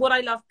 And what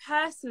I love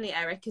personally,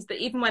 Eric, is that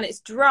even when it's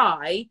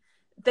dry,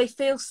 they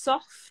feel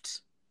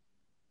soft.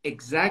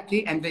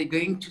 Exactly, and they're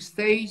going to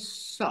stay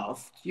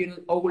soft, you know,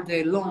 all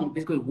day long,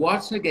 because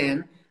once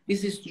again,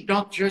 this is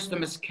not just a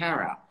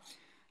mascara.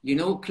 You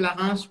know,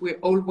 Clarins, we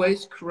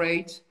always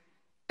create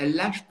a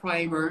lash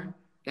primer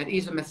that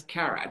is a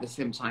mascara at the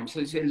same time.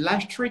 So it's a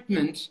lash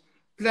treatment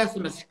plus a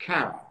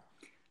mascara.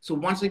 So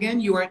once again,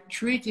 you are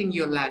treating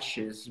your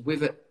lashes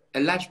with a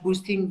lash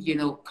boosting, you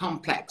know,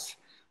 complex,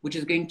 which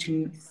is going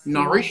to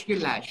nourish your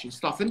lashes,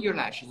 soften your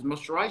lashes,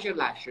 moisturize your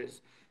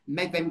lashes,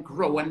 make them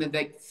grow and make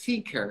them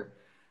thicker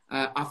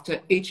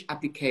after each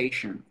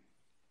application.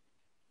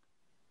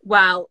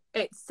 Well,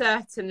 it's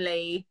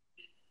certainly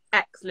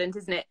excellent,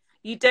 isn't it?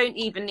 You don't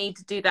even need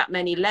to do that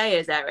many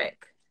layers,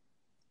 Eric.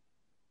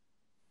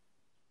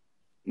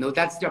 No,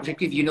 that's the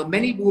objective. You know,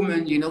 many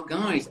women, you know,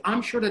 guys,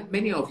 I'm sure that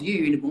many of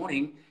you in the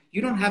morning,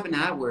 you don't have an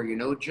hour, you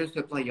know, just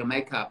to apply your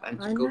makeup and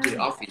to go to the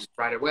office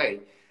right away.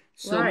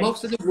 So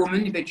most of the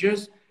women, they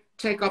just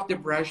take off the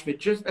brush, they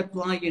just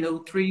apply, you know,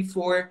 3,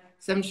 4,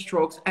 some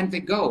strokes, and they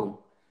go.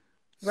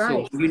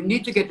 Right. So you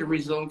need to get the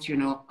result, you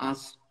know,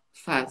 as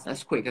fast,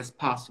 as quick as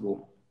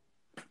possible.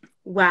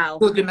 Wow.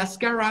 So the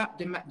mascara,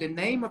 the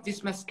name of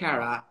this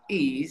mascara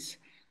is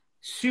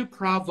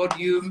Supra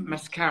Volume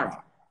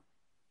Mascara.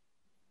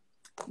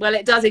 Well,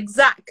 it does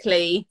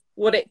exactly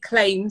what it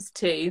claims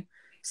to.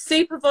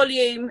 Super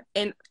volume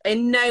in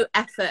no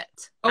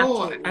effort.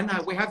 Oh,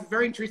 Anna, we have a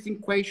very interesting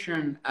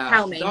question.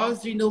 Tell me.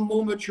 Does, you know,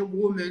 more mature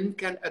women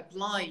can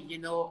apply, you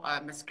know,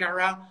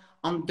 mascara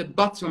on the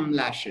bottom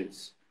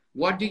lashes?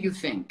 What do you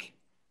think?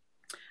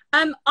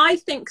 I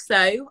think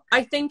so.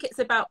 I think it's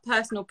about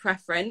personal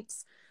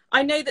preference.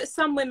 I know that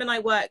some women I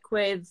work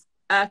with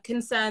are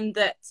concerned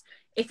that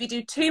if you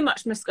do too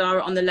much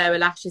mascara on the lower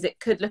lashes, it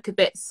could look a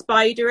bit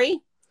spidery.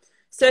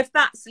 So if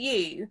that's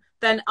you,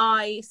 then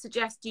I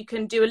suggest you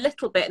can do a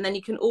little bit, and then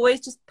you can always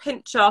just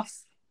pinch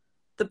off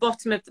the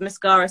bottom of the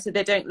mascara so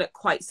they don't look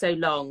quite so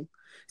long.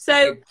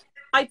 So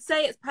I'd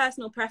say it's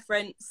personal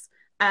preference.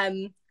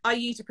 I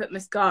usually put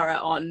mascara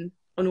on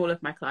all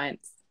of my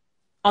clients,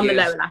 on the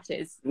lower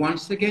lashes.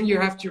 Once again, you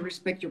have to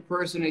respect your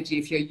personality.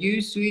 If you're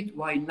used to it,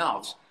 why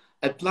not?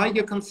 Apply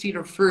your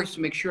concealer first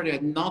to make sure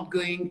they're not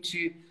going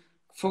to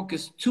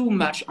focus too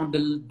much on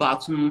the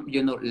bottom,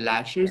 you know,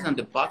 lashes and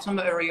the bottom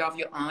area of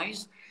your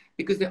eyes,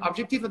 because the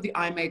objective of the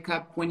eye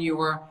makeup when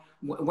you're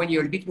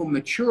a bit more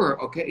mature,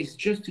 okay, is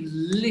just to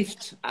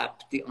lift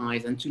up the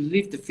eyes and to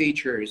lift the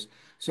features.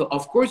 So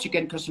of course you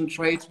can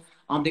concentrate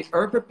on the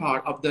upper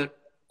part of the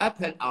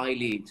upper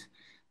eyelid,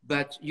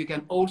 but you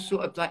can also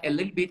apply a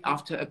little bit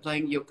after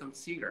applying your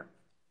concealer.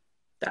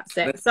 That's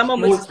it. But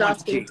someone was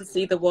starting to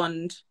see the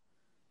wand.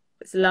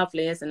 It's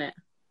lovely, isn't it?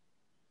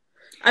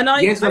 And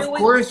yes, of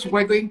course,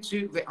 we're going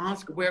to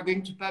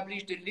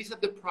publish the list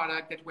of the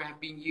product that we have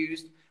been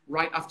used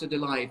right after the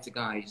live,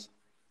 guys.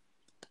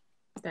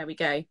 There we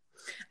go.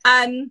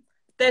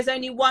 There's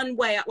only one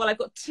way. Well, I've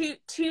got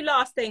two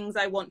last things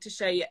I want to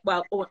show you.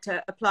 Well, I want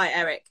to apply,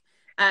 Eric.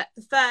 The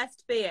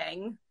first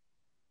being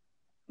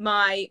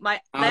the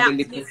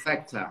lip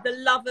perfector, the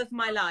love of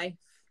my life.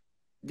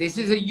 This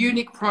is a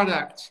unique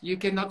product. You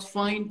cannot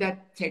find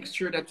that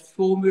texture, that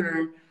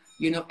formula,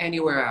 you know,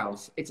 anywhere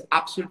else. It's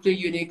absolutely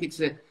unique.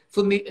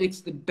 For me,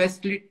 it's the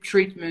best lip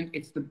treatment.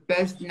 It's the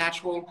best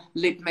natural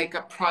lip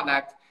makeup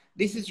product.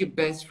 This is your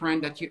best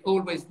friend that you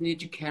always need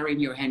to carry in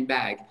your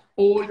handbag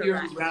all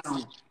year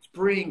round,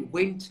 spring,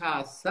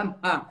 winter,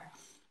 summer.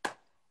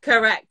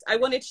 Correct. I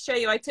wanted to show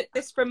you. I took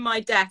this from my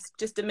desk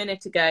just a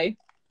minute ago.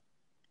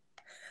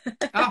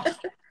 Oh,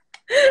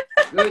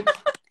 good.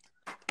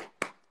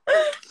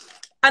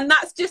 And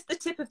that's just the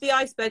tip of the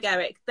iceberg,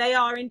 Eric. They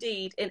are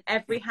indeed in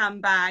every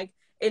handbag,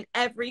 in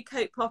every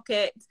coat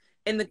pocket,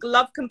 in the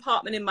glove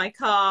compartment in my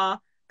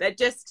car. They're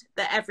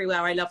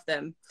everywhere. I love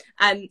them.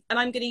 And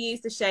I'm going to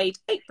use the shade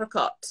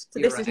Apricot. So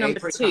this is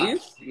number 2.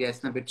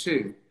 Yes, number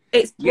 2.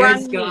 It's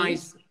brand new.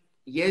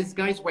 Yes,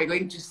 guys, we're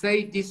going to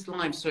save this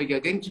live. So you're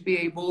going to be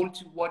able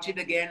to watch it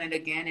again and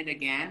again and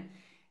again.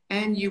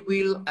 And you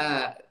will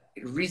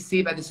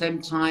receive at the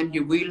same time, we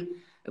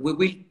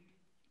will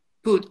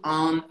put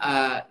on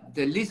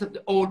the list of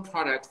the old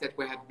products that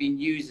we have been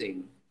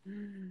using.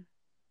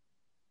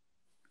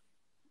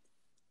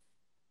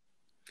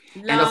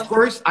 And of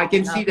course, I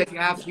can see that you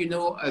have, you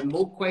know,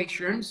 more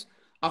questions.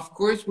 Of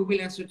course, we will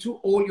answer to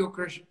all your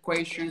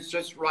questions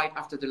just right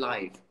after the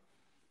live.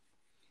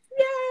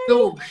 Yay!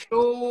 So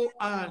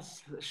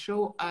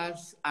show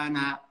us,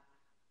 Anna.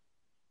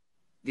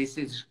 This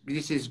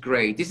is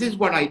great. This is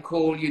what I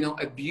call, you know,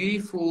 a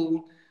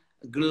beautiful,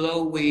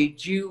 glowy,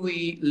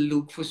 dewy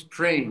look for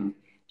spring.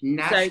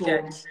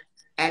 Natural, so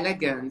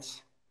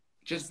elegant,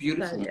 just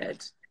beautiful. So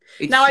good.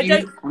 It's now I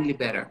don't only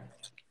better.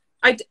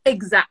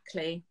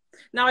 Exactly.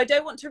 Now, I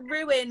don't want to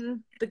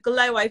ruin the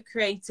glow I've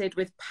created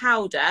with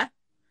powder,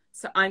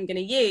 so I'm going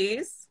to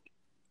use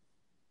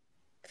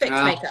Fix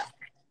Makeup.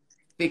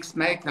 Fix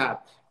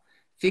Makeup.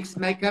 Fix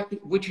Makeup,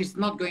 which is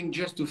not going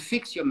just to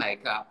fix your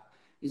makeup.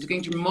 It's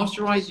going to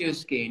moisturize your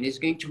skin. It's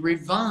going to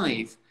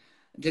revive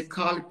the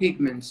color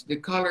pigments, the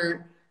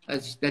color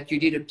that you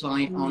did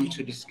apply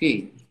onto the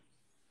skin.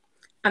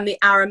 And the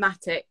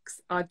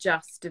aromatics are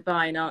just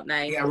divine, aren't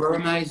they? The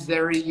aroma is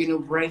very, you know,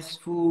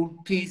 restful,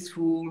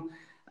 peaceful.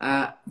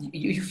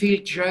 You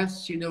feel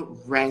just, you know,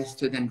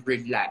 rested and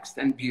relaxed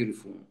and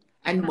beautiful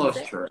and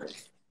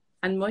moisturized.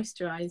 And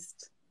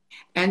moisturized.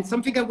 And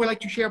something I would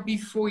like to share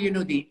before, you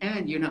know, the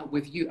end, you know,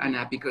 with you,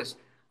 Anna, because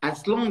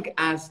as long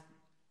as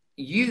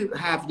you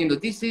have, you know,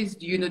 this is,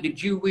 you know, the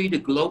dewy, the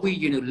glowy,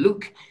 you know,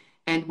 look.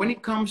 And when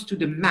it comes to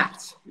the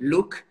matte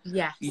look,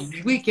 yes,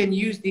 we can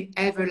use the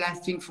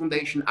Everlasting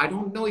Foundation. I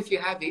don't know if you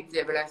have it, the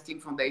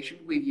Everlasting Foundation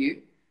with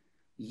you.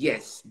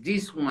 Yes,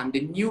 this one,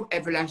 the new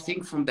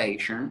Everlasting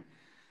Foundation.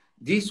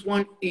 This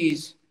one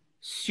is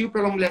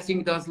super long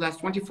lasting, does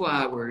last 24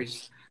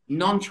 hours,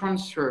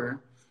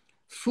 non-transfer,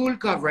 full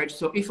coverage.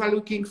 So if I'm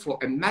looking for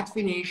a matte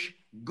finish,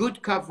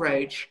 good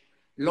coverage,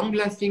 long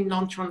lasting,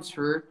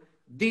 non-transfer,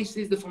 this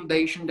is the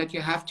foundation that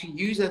you have to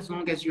use as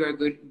long as you are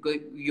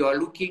you are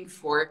looking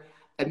for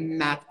a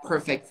matte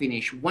perfect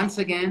finish. Once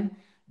again,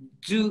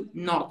 do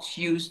not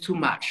use too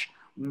much.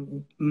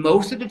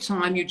 Most of the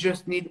time, you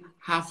just need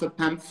half a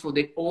pump for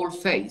the whole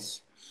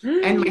face.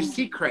 And my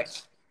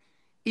secret,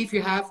 if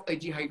you have a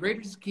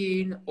dehydrated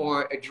skin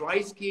or a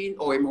dry skin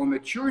or a more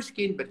mature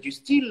skin, but you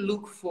still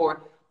look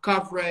for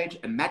coverage,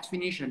 a matte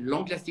finish, and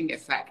long-lasting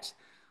effect,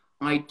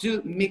 I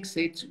do mix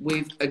it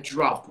with a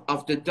drop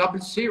of the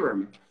double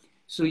serum.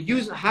 So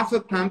use half a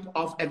pump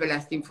of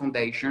everlasting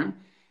foundation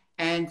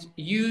and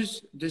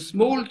use the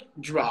small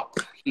drop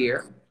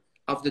here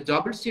of the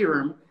double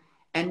serum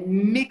and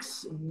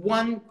mix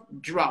 1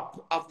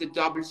 drop of the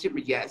double serum,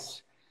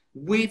 yes,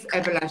 with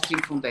everlasting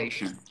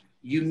foundation.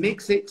 You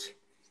mix it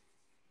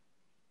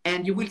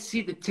and you will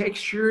see the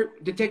texture,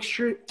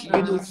 you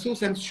know, it's so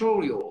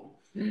sensorial.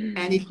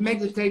 And it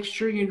makes the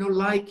texture, you know,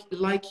 like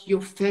your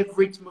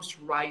favorite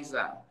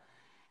moisturizer.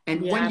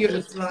 And when you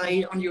apply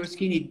it on your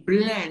skin, it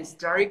blends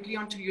directly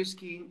onto your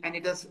skin and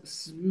it does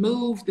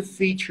smooth the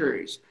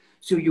features.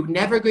 So you're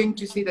never going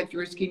to see that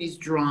your skin is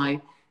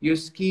dry. Your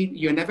skin,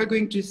 you're never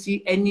going to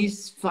see any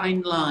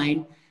fine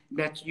line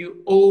that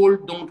you all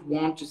don't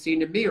want to see in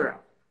the mirror.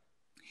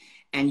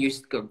 And you're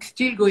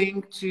still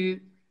going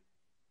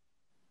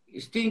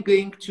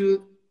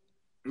to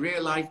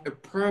realize a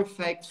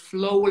perfect,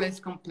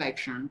 flawless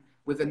complexion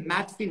with a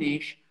matte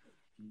finish,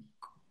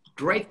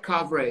 great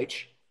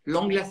coverage,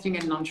 long-lasting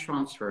and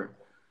non-transfer.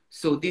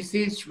 So this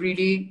is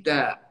really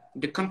the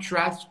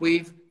contrast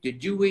with the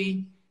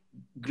dewy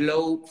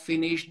glow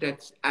finish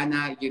that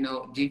Anna, you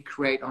know, did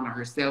create on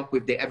herself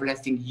with the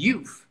Everlasting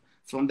Youth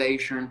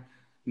foundation,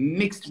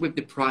 mixed with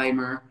the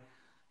primer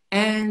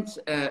and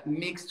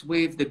mixed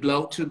with the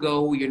Glow to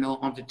Go, you know,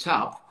 on the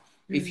top.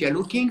 If you're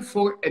looking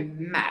for a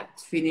matte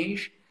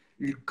finish,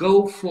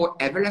 go for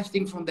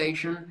Everlasting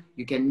foundation.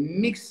 You can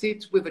mix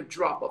it with a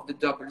drop of the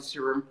double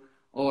serum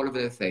all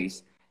over the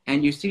face.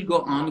 And you still go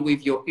on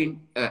with your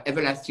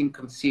Everlasting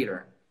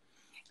concealer.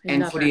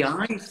 And for the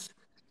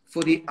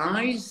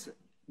eyes,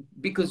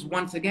 because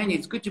once again,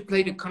 it's good to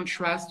play the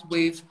contrast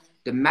with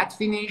the matte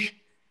finish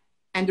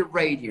and the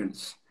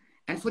radiance.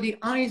 And for the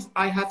eyes,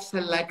 I have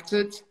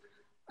selected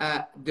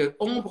the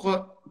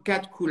Ombre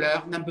 4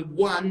 couleur,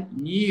 #1,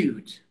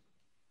 nude.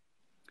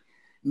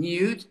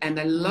 Nude, and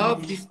I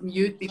love this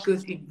nude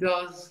because it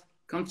does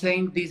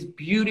contain this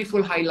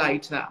beautiful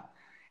highlighter.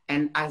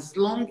 And as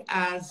long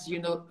as, you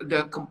know,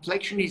 the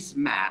complexion is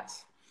matte,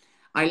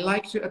 I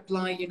like to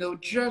apply, you know,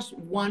 just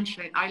one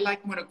shade. I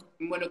like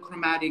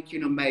monochromatic, you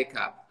know,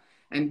 makeup.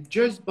 And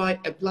just by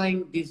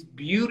applying this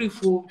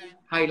beautiful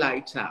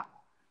highlighter,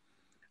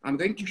 I'm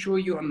going to show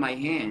you on my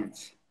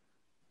hands.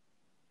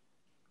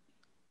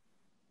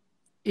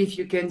 If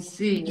you can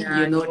see,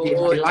 you know, the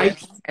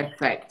highlight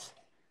effect.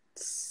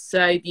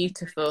 So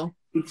beautiful.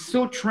 It's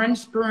so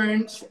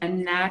transparent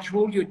and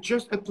natural. You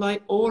just apply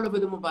all over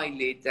the mobile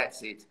lid.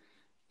 That's it.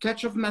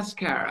 Touch of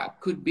mascara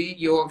could be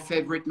your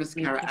favorite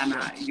mascara,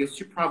 Anna. You're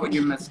super proud of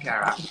your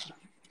mascara.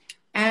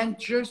 And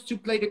just to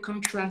play the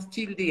contrast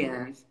till the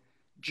end,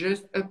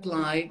 just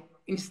apply,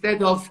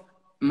 instead of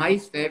my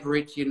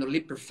favorite, you know,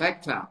 lip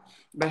perfector,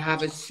 but I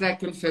have a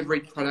second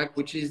favorite product,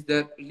 which is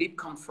the Lip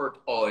Comfort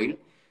Oil.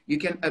 You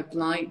can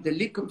apply the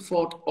Lip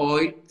Comfort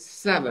Oil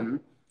 7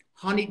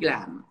 Honey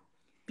Glam.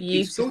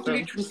 Beautiful. It's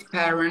totally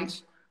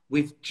transparent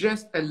with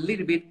just a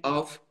little bit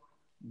of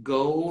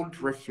gold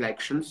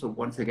reflection. So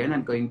once again,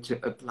 I'm going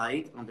to apply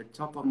it on the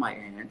top of my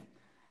hand.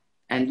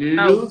 And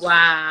look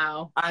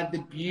at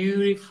the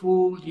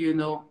beautiful, you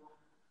know,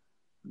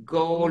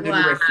 golden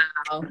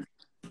reflection.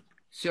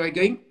 So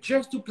again,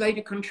 just to play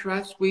the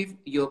contrast with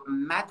your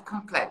matte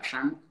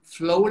complexion,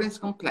 flawless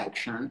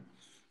complexion,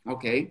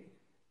 okay?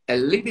 A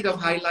little bit of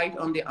highlight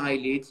on the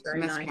eyelids,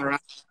 mascara,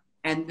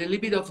 and a little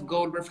bit of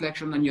gold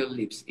reflection on your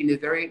lips in a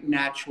very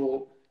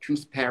natural,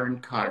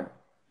 transparent color.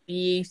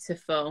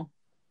 Beautiful.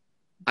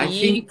 I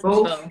think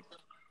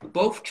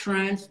both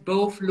trends,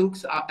 both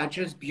looks are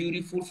just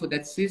beautiful for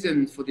that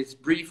season, for this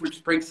beautiful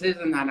spring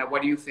season. Anna,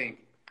 what do you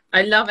think?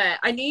 I love it.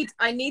 I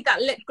need that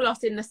lip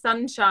gloss in the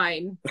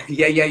sunshine.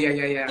 Yeah.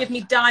 Give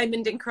me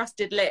diamond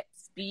encrusted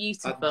lips.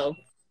 Beautiful.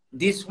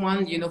 This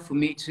one, you know, for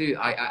me too,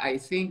 I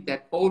think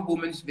that all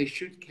women, they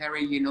should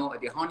carry, you know,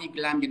 the Honey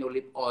Glam, you know,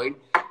 lip oil,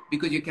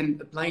 because you can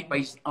apply it by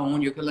its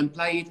own. You can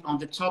apply it on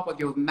the top of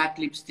your matte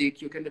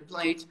lipstick. You can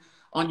apply it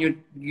on your,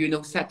 you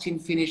know, satin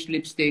finish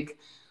lipstick,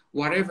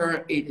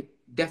 whatever. It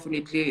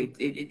definitely,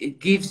 it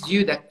gives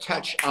you that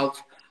touch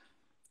of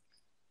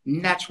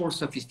natural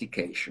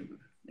sophistication.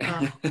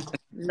 Oh,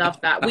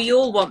 love that. We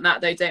all want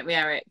that though, don't we,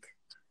 Eric?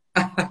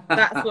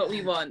 That's what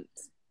we want.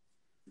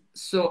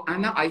 So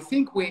Anna, I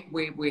think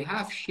we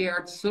have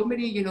shared so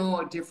many, you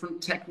know,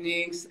 different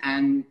techniques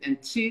and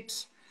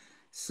tips.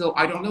 So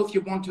I don't know if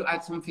you want to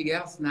add something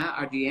else now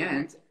at the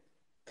end.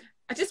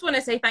 I just want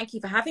to say thank you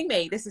for having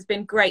me. This has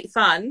been great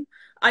fun.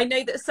 I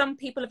know that some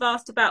people have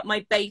asked about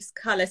my base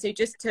colour. So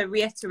just to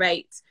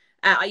reiterate,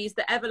 I use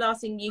the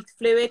Everlasting Youth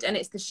Fluid and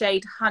it's the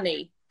shade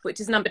Honey, which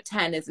is number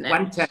 10, isn't it?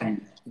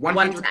 110.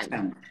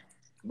 110.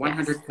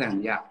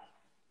 110, yeah.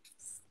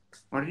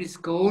 What is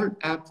it called?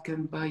 I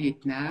can buy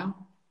it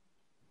now.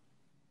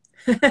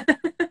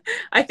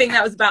 I think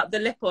that was about the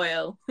lip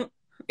oil.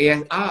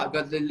 Yes,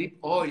 but the lip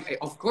oil,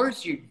 of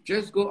course, you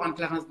just go on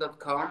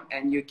clarins.com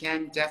and you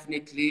can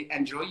definitely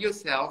enjoy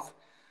yourself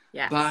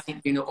Yes. by,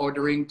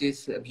 ordering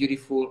this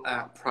beautiful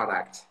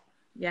product.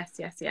 Yes,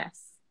 yes, yes.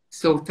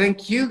 So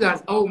thank you,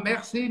 guys. Oh,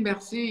 merci,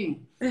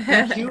 merci.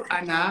 Thank you,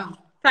 Anna.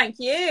 Thank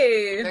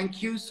you.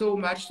 Thank you so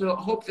much. So I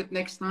hope that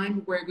next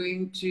time we're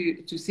going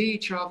to see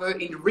each other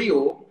in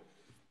Rio.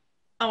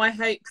 Oh, I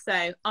hope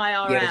so.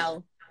 IRL.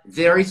 Yes.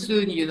 Very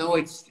soon,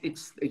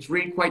 it's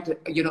really quite,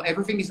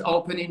 everything is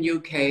open in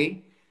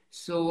UK.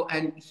 So,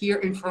 and here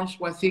in France,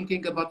 we're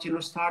thinking about,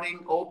 starting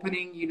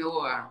opening,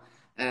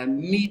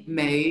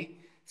 mid-May.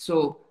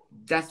 So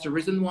that's the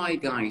reason why,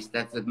 guys,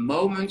 that's the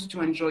moment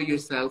to enjoy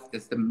yourself.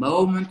 That's the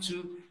moment to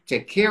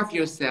take care of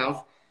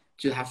yourself,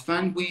 to have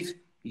fun with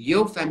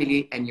your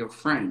family and your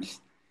friends.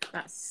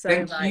 That's so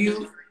Thank right.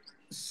 you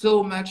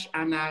so much,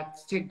 Anna.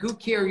 Take good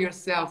care of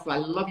yourself. I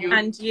love you.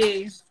 And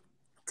you.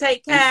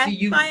 Take care. And see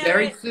you Bye,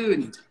 very Eric.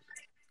 soon.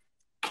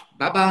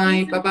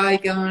 Bye-bye. Bye-bye,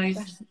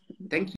 guys. Thank you.